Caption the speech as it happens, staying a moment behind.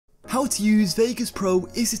How to use Vegas Pro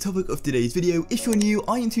is the topic of today's video. If you're new,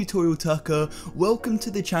 I am TutorialTucker. Welcome to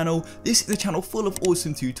the channel. This is a channel full of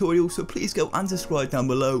awesome tutorials, so please go and subscribe down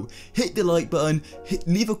below. Hit the like button,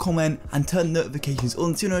 leave a comment, and turn notifications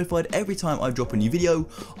on so you're notified every time I drop a new video.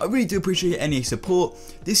 I really do appreciate any support.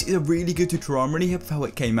 This is a really good tutorial. I'm really happy with how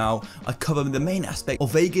it came out. I cover the main aspect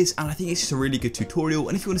of Vegas, and I think it's just a really good tutorial.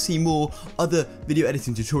 And if you want to see more other video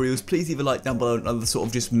editing tutorials, please leave a like down below and other sort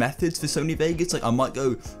of just methods for Sony Vegas. Like I might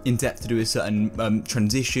go in depth to do a certain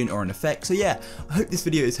transition or an effect. So yeah, I hope this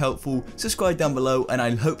video is helpful. Subscribe down below and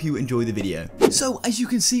I hope you enjoy the video. So as you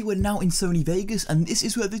can see, we're now in Sony Vegas and this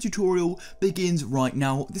is where the tutorial begins right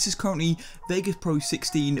now. This is currently Vegas Pro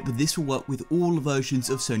 16, but this will work with all versions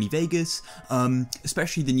of Sony Vegas,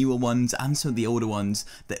 especially the newer ones and some of the older ones.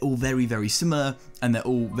 They're all very similar, and they're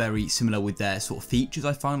all very similar with their sort of features.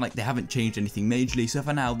 I find like they haven't changed anything majorly, so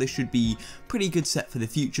for now this should be pretty good set for the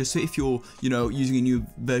future. So if you're using a new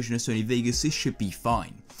version of Sony Vegas, this should be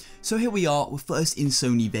fine. So here we are, we're first in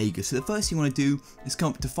Sony Vegas. So the first thing you want to do is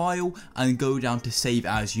come up to File and go down to Save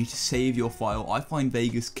As. You need to save your file. I find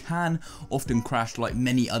Vegas can often crash like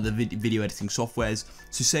many other video editing softwares,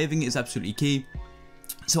 so saving it is absolutely key.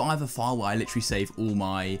 So I have a file where I literally save all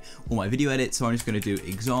my video edits. So I'm just going to do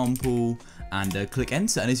example and click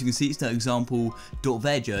enter, and as you can see, it's the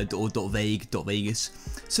example.theyre or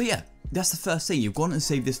 .vague.vegas. So yeah, that's the first thing. You've gone and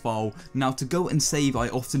saved this file. Now to go and save, I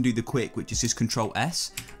often do the quick, which is just Control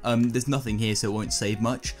S. There's nothing here, so it won't save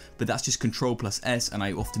much, but that's just Control plus S, and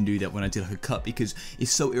I often do that when I do like a cut because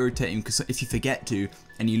it's so irritating. Because if you forget to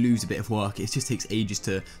and you lose a bit of work, it just takes ages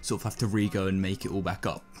to sort of have to re-go and make it all back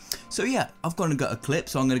up. So yeah, I've gone and got a clip,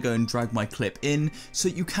 so I'm going to go and drag my clip in. So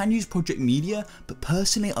you can use Project Media, but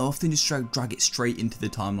personally I often just drag it straight into the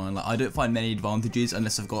timeline. Like I don't find many advantages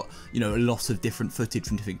unless I've got a lot of different footage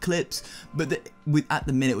from different clips. But at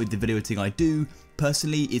the minute with the video editing I do,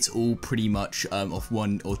 personally it's all pretty much off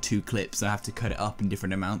 1 or 2 clips, and I have to cut it up in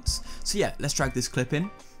different amounts. So yeah, let's drag this clip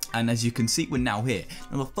in. And as you can see, we're now here.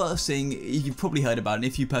 Now the first thing you've probably heard about, and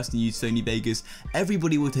if you personally use Sony Vegas,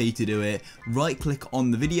 everybody will tell you to do it. Right click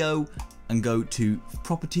on the video and go to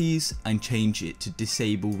properties and change it to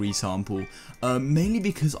disable resample. Mainly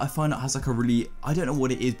because I find it has like a really, I don't know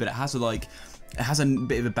what it is, but it has a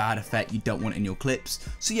bit of a bad effect you don't want in your clips.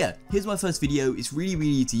 So yeah, here's my first video. It's really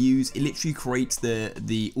easy to use. It literally creates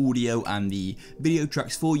the audio and the video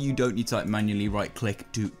tracks for you. You don't need to like manually right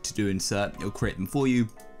click to do insert. It'll create them for you.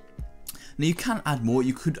 Now you can add more.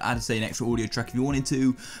 You could add, say, an extra audio track if you wanted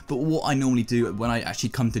to, but what I normally do when I actually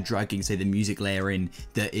come to dragging, say, the music layer in,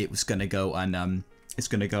 that it was going to go and it's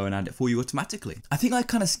going to go and add it for you automatically. I think I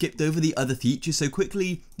kind of skipped over the other features so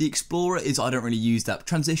quickly. The Explorer is, I don't really use that.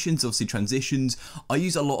 Transitions, obviously transitions. I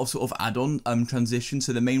use a lot of sort of add-on transitions.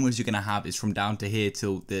 So the main ones you're going to have is from down to here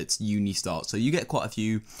till it's uni starts. So you get quite a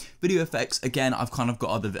few video effects. Again, I've kind of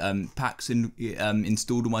got other packs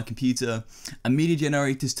installed on my computer. And media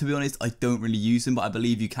generators, to be honest, I don't really use them, but I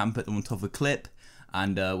believe you can put them on top of a clip,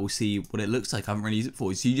 and we'll see what it looks like. I haven't really used it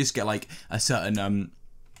before. So you just get like a certain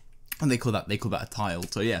and they call that a tile.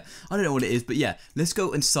 So yeah, I don't know what it is, but yeah, let's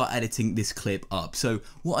go and start editing this clip up. So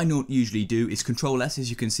what I usually do is Control S, as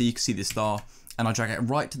you can see the star, and I drag it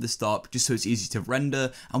right to the start just so it's easy to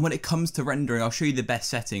render. And when it comes to rendering, I'll show you the best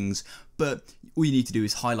settings, but all you need to do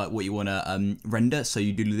is highlight what you want to render. So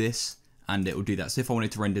you do this and it will do that. So if I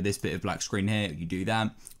wanted to render this bit of black screen here, you do that.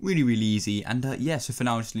 Really easy. And yeah, so for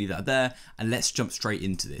now I'll just leave that there, and let's jump straight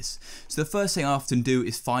into this. So the first thing I often do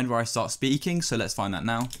is find where I start speaking. So let's find that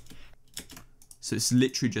now. So it's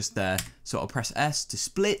literally just there. So I'll press S to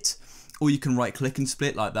split, or you can right click and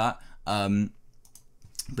split like that.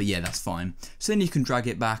 But yeah, that's fine. So then you can drag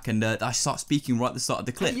it back, and I start speaking right at the start of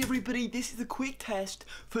the clip. Hey everybody, this is a quick test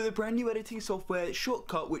for the brand new editing software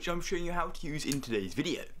Shortcut, which I'm showing you how to use in today's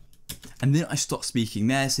video. And then I stop speaking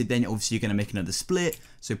there, so then obviously you're going to make another split.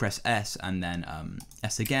 So press S and then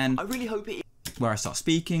S again. I really hope it is where I start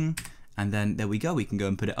speaking, and then there we go. We can go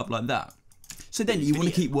and put it up like that. So then you want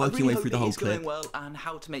to keep working your way through the whole clip. Well, and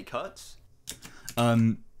how to make cuts.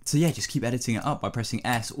 So yeah, just keep editing it up by pressing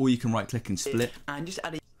S, or you can right click and split. And just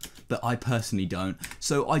add it. But I personally don't.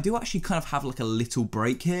 So I do actually kind of have like a little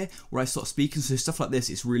break here where I start speaking. So stuff like this,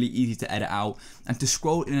 it's really easy to edit out. And to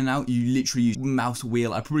scroll in and out, you literally use mouse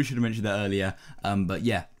wheel. I probably should have mentioned that earlier. But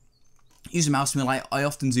yeah. Use a mouse wheel. I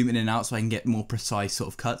often zoom in and out so I can get more precise sort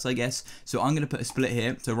of cuts, I guess. So I'm going to put a split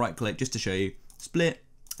here. So right click just to show you. Split.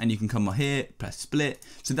 And you can come here, press split.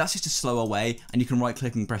 So that's just a slower way, and you can right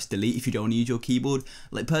click and press delete if you don't want to use your keyboard.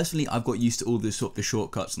 Like personally, I've got used to all the sort of the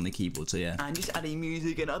shortcuts on the keyboard, so yeah. And just adding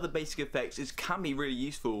music and other basic effects can be really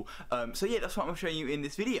useful. So yeah, that's what I'm showing you in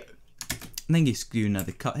this video. And then just do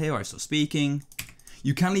another cut here where I start speaking.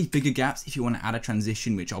 You can leave bigger gaps if you want to add a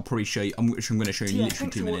transition, which I'll probably show you, which I'm going to show you in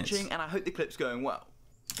literally 2 minutes. Thanks for watching, and I hope the clip's going well.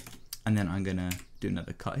 And then I'm going to do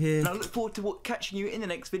another cut here. And I look forward to catching you in the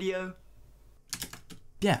next video.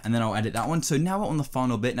 Yeah, and then I'll edit that one. So now we're on the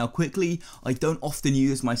final bit. Now quickly, I don't often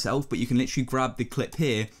use myself, but you can literally grab the clip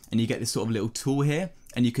here and you get this sort of little tool here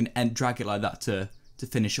and you can drag it like that to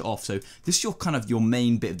finish it off. So this is your kind of your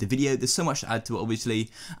main bit of the video. There's so much to add to it obviously,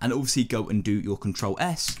 and obviously go and do your Control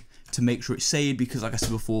S to make sure it's saved, because like I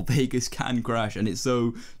said before, Vegas can crash and it's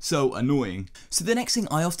so annoying. So the next thing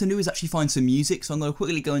I often do is actually find some music. So I'm going to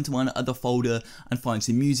quickly go into my other folder and find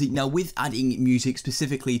some music. Now with adding music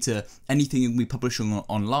specifically to anything we publish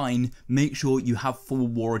online, make sure you have full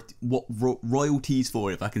royalties for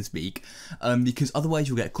it, if I can speak, because otherwise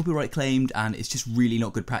you'll get copyright claimed and it's just really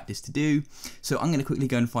not good practice to do. So I'm going to quickly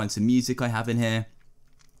go and find some music I have in here,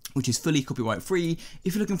 which is fully copyright free.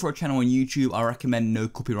 If you're looking for a channel on YouTube, I recommend no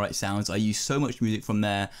copyright sounds. I use so much music from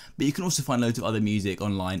there, but you can also find loads of other music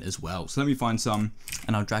online as well. So let me find some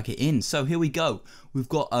and I'll drag it in. So here we go. We've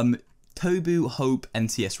got Tobu Hope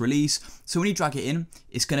NTS release. So when you drag it in,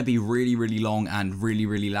 it's going to be really, really long and really,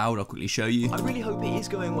 really loud. I'll quickly show you. I really hope it is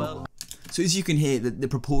going well. So as you can hear, the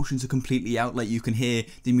proportions are completely out. Like you can hear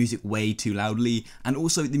the music way too loudly, and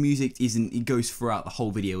also the music it goes throughout the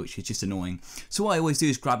whole video, which is just annoying. So what I always do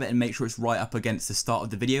is grab it and make sure it's right up against the start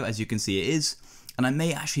of the video. As you can see, it is. And I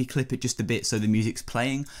may actually clip it just a bit so the music's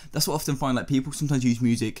playing. That's what I often find, like people sometimes use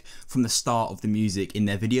music from the start of the music in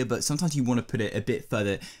their video, but sometimes you want to put it a bit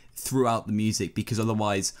further throughout the music, because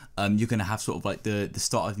otherwise you're going to have sort of like the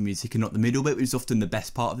start of the music and not the middle bit, which is often the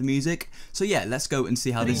best part of the music. So yeah, let's go and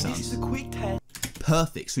see how this sounds. This is a quick test.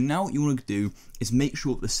 Perfect. So now what you want to do is make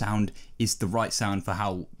sure the sound is the right sound for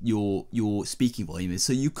how your speaking volume is.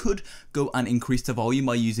 So you could go and increase the volume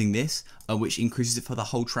by using this, which increases it for the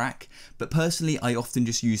whole track. But personally, I often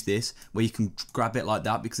just use this where you can grab it like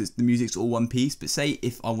that because the music's all one piece. But say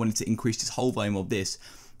if I wanted to increase this whole volume of this,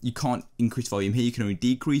 you can't increase volume here, you can only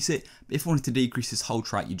decrease it. But if I wanted to decrease this whole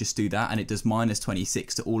track, you just do that and it does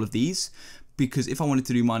 -26 to all of these. Because if I wanted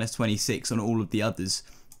to do -26 on all of the others,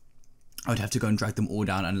 I would have to go and drag them all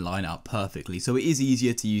down and line up perfectly. So it is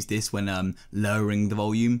easier to use this when lowering the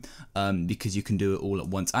volume, because you can do it all at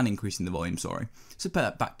once and increasing the volume, sorry. So put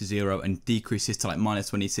that back to 0 and decrease this to like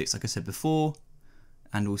 -26 like I said before,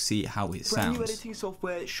 and we'll see how it sounds. Brand new editing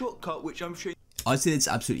software shortcut, which I'm showing. I'd say it's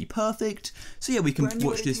absolutely perfect. So yeah, we can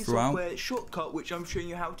watch this throughout. Software shortcut, which I'm showing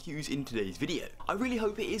you how to use in today's video. I really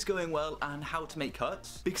hope it is going well and how to make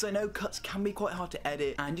cuts, because I know cuts can be quite hard to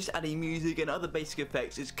edit, and just adding music and other basic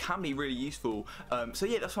effects can be really useful. So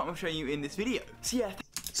yeah, that's what I'm showing you in this video. So yeah.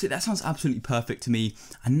 So that sounds absolutely perfect to me.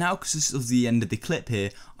 And now, because this is the end of the clip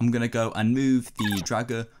here, I'm going to go and move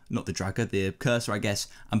the cursor I guess,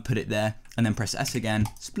 and put it there, and then press S again,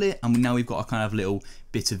 split, and now we've got a kind of little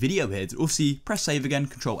bit of video here. Obviously, press save again,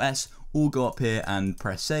 Control S, all go up here and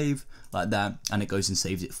press save, like that, and it goes and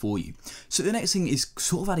saves it for you. So the next thing is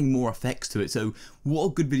sort of adding more effects to it. So what a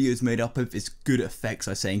good video is made up of is good effects,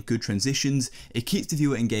 I say, and good transitions. It keeps the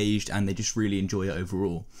viewer engaged and they just really enjoy it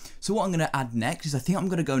overall. So what I'm going to add next is I think I'm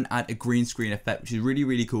going to go and add a green screen effect, which is really,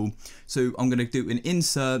 really cool. So I'm going to do an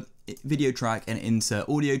insert video track and insert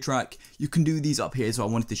audio track. You can do these up here, so I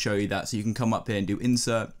wanted to show you that. So you can come up here and do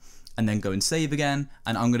insert and then go and save again,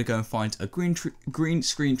 and I'm going to go and find a green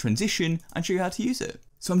screen transition and show you how to use it.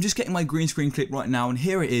 So I'm just getting my green screen clip right now, and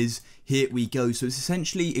here it is. Here we go. So it's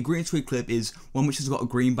essentially a green screen clip is one which has got a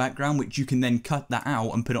green background, which you can then cut that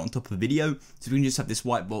out and put it on top of a video. So we can just have this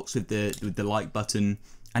white box with the like button,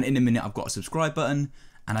 and in a minute I've got a subscribe button,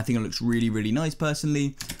 and I think it looks really, really nice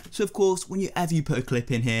personally. So of course, whenever you put a clip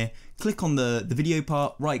in here, click on the video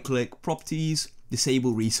part, right click, properties,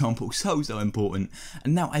 disable resample, so important.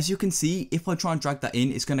 And now as you can see, if I try and drag that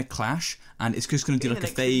in, it's going to clash and it's just going to do like a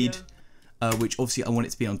fade, which obviously I want it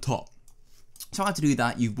to be on top. So how to do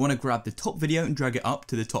that, you want to grab the top video and drag it up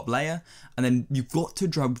to the top layer, and then you've got to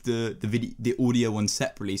drag the audio one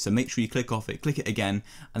separately, so make sure you click off it, click it again,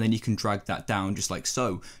 and then you can drag that down just like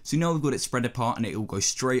so. So now we've got it spread apart and it will go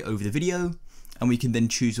straight over the video, and we can then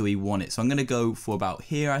choose where we want it. So I'm going to go for about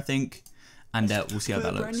here, I think, and we'll see how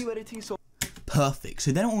that looks. Perfect.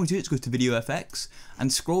 So then what we'll do is go to Video FX and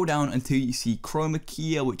scroll down until you see Chroma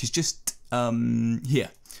Key, which is just here.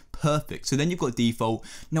 Perfect. So then you've got default.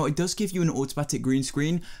 Now it does give you an automatic green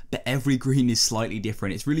screen, but every green is slightly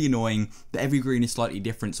different. It's really annoying, but every green is slightly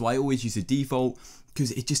different. So I always use the default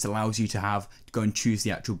because it just allows you to go and choose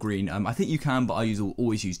the actual green. I think you can, but I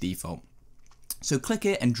always use default. So click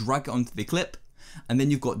it and drag it onto the clip. And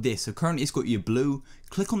then you've got this. So currently it's got your blue.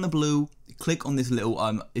 click on the blue, click on this little,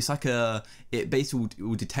 it's like it basically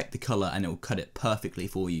will detect the color and it will cut it perfectly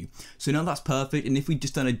for you. So now that's perfect, and if we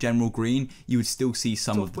just done a general green, you would still see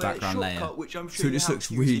some of the background layer. So it just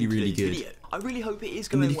looks really good. I really hope it is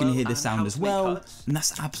going well. And then you can hear the and sound as well, and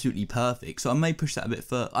that's absolutely perfect. So I may push that a bit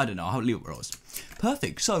further, I don't know, I'll leave it where it was.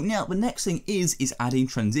 Perfect. So now the next thing is adding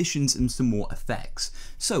transitions and some more effects.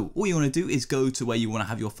 So all you want to do is go to where you want to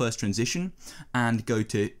have your first transition, and go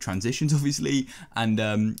to transitions obviously, and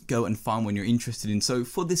go and find one you're interested in. So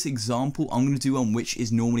for this example, I'm going to do one which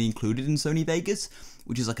is normally included in Sony Vegas,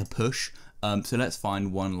 which is like a push. So let's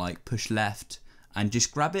find one like push left, and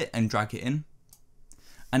just grab it and drag it in.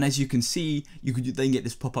 And as you can see, you could then get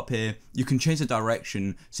this pop up here. You can change the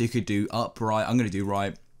direction, so you could do up, right. I'm going to do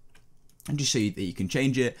right, and just show you that you can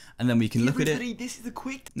change it, and then we can look at it. This is the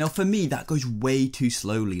quick. Now for me, that goes way too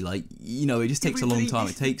slowly. Like, you know, it just takes a long time.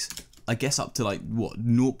 It takes, I guess, up to like what,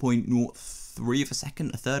 0.03 of a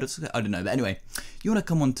second, a third of a second, I don't know. But anyway, you want to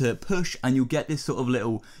come on to push, and you'll get this sort of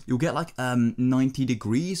little, you'll get like 90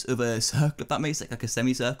 degrees of a circle, if that makes it like a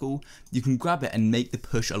semicircle. You can grab it and make the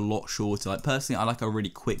push a lot shorter. Like personally, I like a really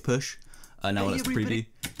quick push. Now let's preview.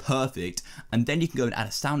 Perfect. And then you can go and add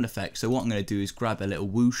a sound effect. So what I'm going to do is grab a little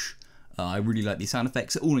whoosh. I really like these sound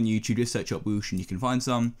effects. They're all on YouTube. Just search up whoosh and you can find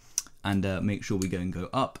some. And make sure we go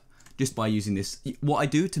up just by using this. What I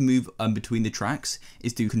do to move between the tracks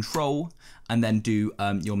is do control and then do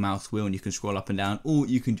your mouse wheel, and you can scroll up and down, or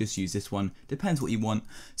you can just use this one. Depends what you want.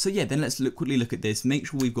 So yeah, then let's quickly look at this. Make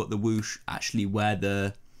sure we've got the whoosh actually where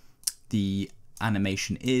the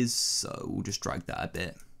animation is. So we'll just drag that a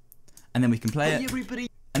bit, and then we can play it.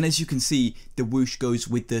 And as you can see, the whoosh goes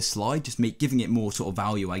with the slide, just giving it more sort of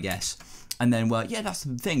value, I guess. And then, well, yeah, that's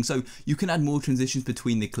the thing. So you can add more transitions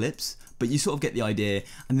between the clips, but you sort of get the idea.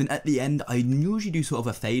 And then at the end, I usually do sort of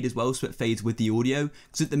a fade as well, so it fades with the audio.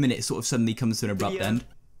 Because at the minute, it sort of suddenly comes to an abrupt end.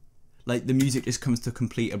 Like, the music just comes to a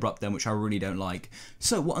complete abrupt end, which I really don't like.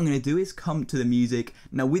 So what I'm going to do is come to the music.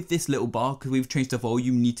 Now, with this little bar, because we've changed the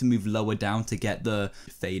volume, you need to move lower down to get the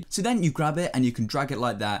fade. So then you grab it, and you can drag it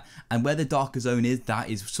like that. And where the darker zone is, that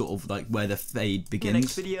is sort of like where the fade begins.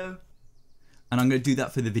 Next video. And I'm going to do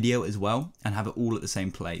that for the video as well, and have it all at the same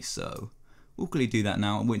place. So we'll quickly do that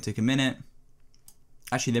now. It won't take a minute.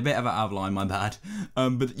 Actually, they're a bit out of line, my bad.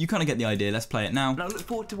 But you kind of get the idea. Let's play it now. And I look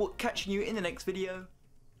forward to catching you in the next video.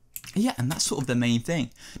 Yeah, and that's sort of the main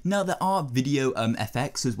thing. Now, there are video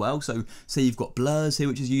effects as well. So say you've got blurs here,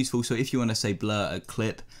 which is useful. So if you want to say blur a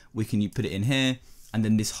clip, you put it in here, and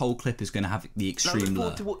then this whole clip is going to have the extreme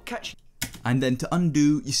blur. And then to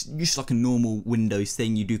undo, just like a normal Windows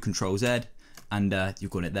thing, you do Control Z. And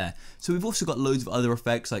you've got it there. So we've also got loads of other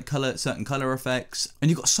effects like certain color effects, and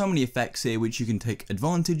you've got so many effects here which you can take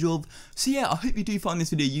advantage of. So yeah, I hope you do find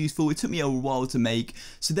this video useful. It took me a while to make,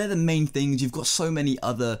 so they're the main things. You've got so many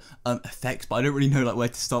other effects, but I don't really know like where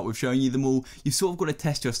to start with showing you them all. You've sort of got to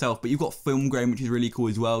test yourself, but you've got film grain, which is really cool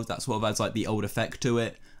as well. That sort of adds like the old effect to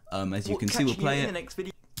it. As you can see, we'll play it.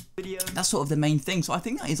 That's sort of the main thing. So I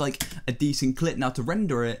think that is like a decent clip. Now to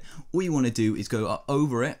render it, all you want to do is go up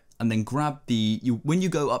over it, and then grab when you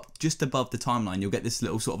go up just above the timeline, you'll get this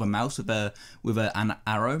little sort of a mouse with an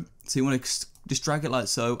arrow. So you want to just drag it like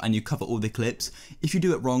so, and you cover all the clips. If you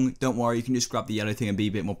do it wrong, don't worry, you can just grab the yellow thing and be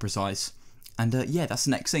a bit more precise. And yeah, that's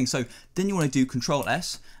the next thing. So then you want to do Control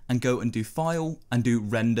S and go and do File and do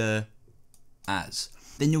Render As.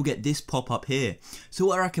 Then you'll get this pop up here. So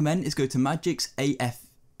what I recommend is go to Magic's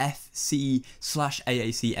FC/AAC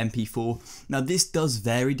MP4. Now this does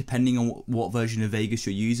vary depending on what version of Vegas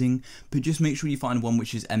you're using, but just make sure you find one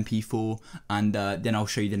which is MP4, and then I'll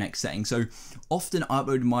show you the next setting. So often I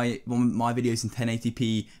upload my videos in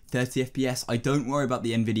 1080p 30 FPS. I don't worry about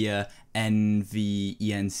the NVIDIA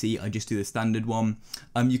NVENC, I just do the standard one.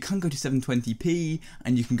 You can go to 720p,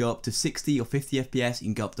 and you can go up to 60 or 50 FPS, you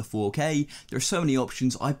can go up to 4K. There are so many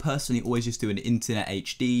options. I personally always just do an Internet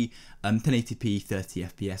HD, 1080p 30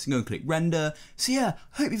 FPS, and go and click render. So yeah,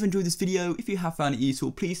 hope you've enjoyed this video. If you have found it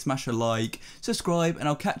useful, please smash a like, subscribe, and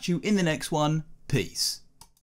I'll catch you in the next one. Peace.